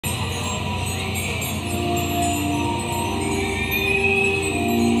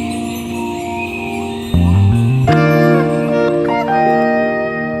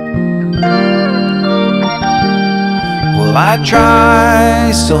I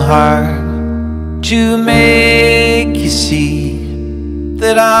try so hard to make you see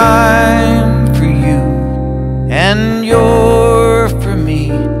that I'm for you and you're for me,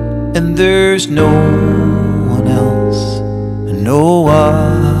 and there's no one else and no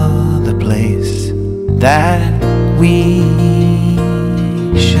other place that we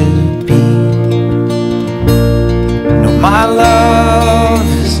should be. No, my love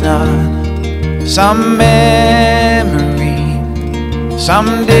is not some memory,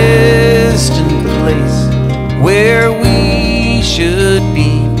 some distant place where we should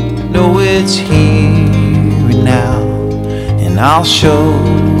be. No, it's here and now, and I'll show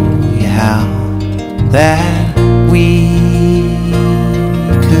you how that we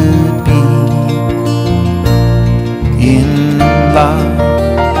could be in love.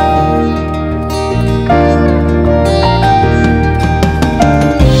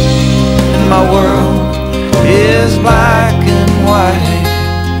 And my world is black and white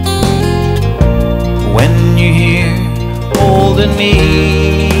when you're here holding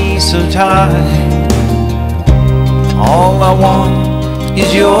me so tight. All I want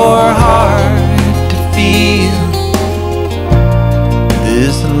is your heart to feel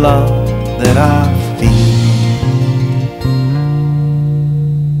this love that I feel.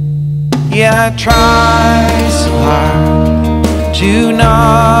 Yeah, I try so hard to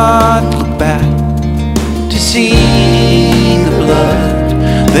not look back, to see the blood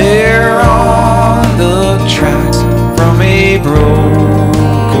there on the tracks from a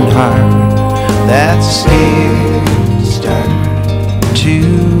broken heart that's scared to start to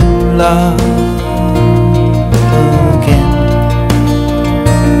love again.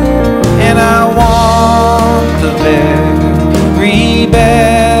 And I want the very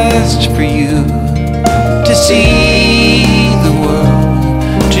best for you, to see the world,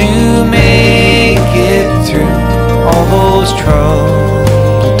 to make it through all those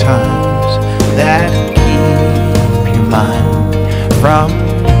troubled times that keep your mind from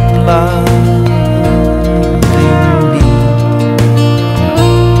loving me.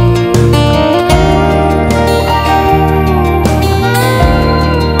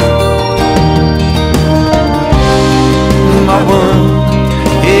 My world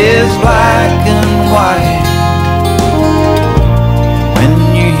is black and white when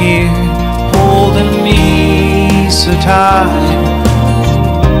you're here holding me so tight.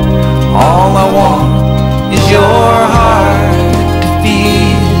 All I want is your heart to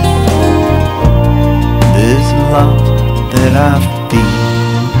feel this love that I feel.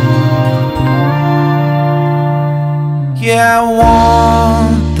 Yeah, I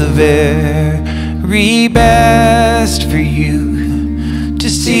want the very best for you, to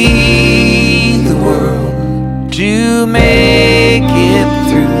see the world, to make it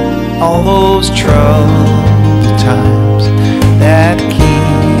through all those troubled times that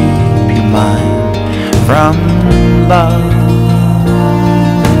keep your mind from loving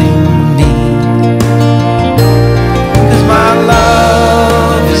me. 'Cause my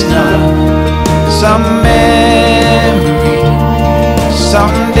love is not some memory,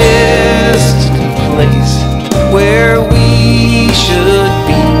 some distant place where we should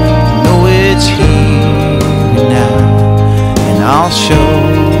be. No, it's here now, and I'll show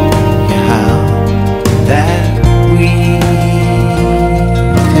you how that we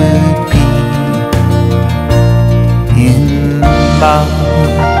could be in love.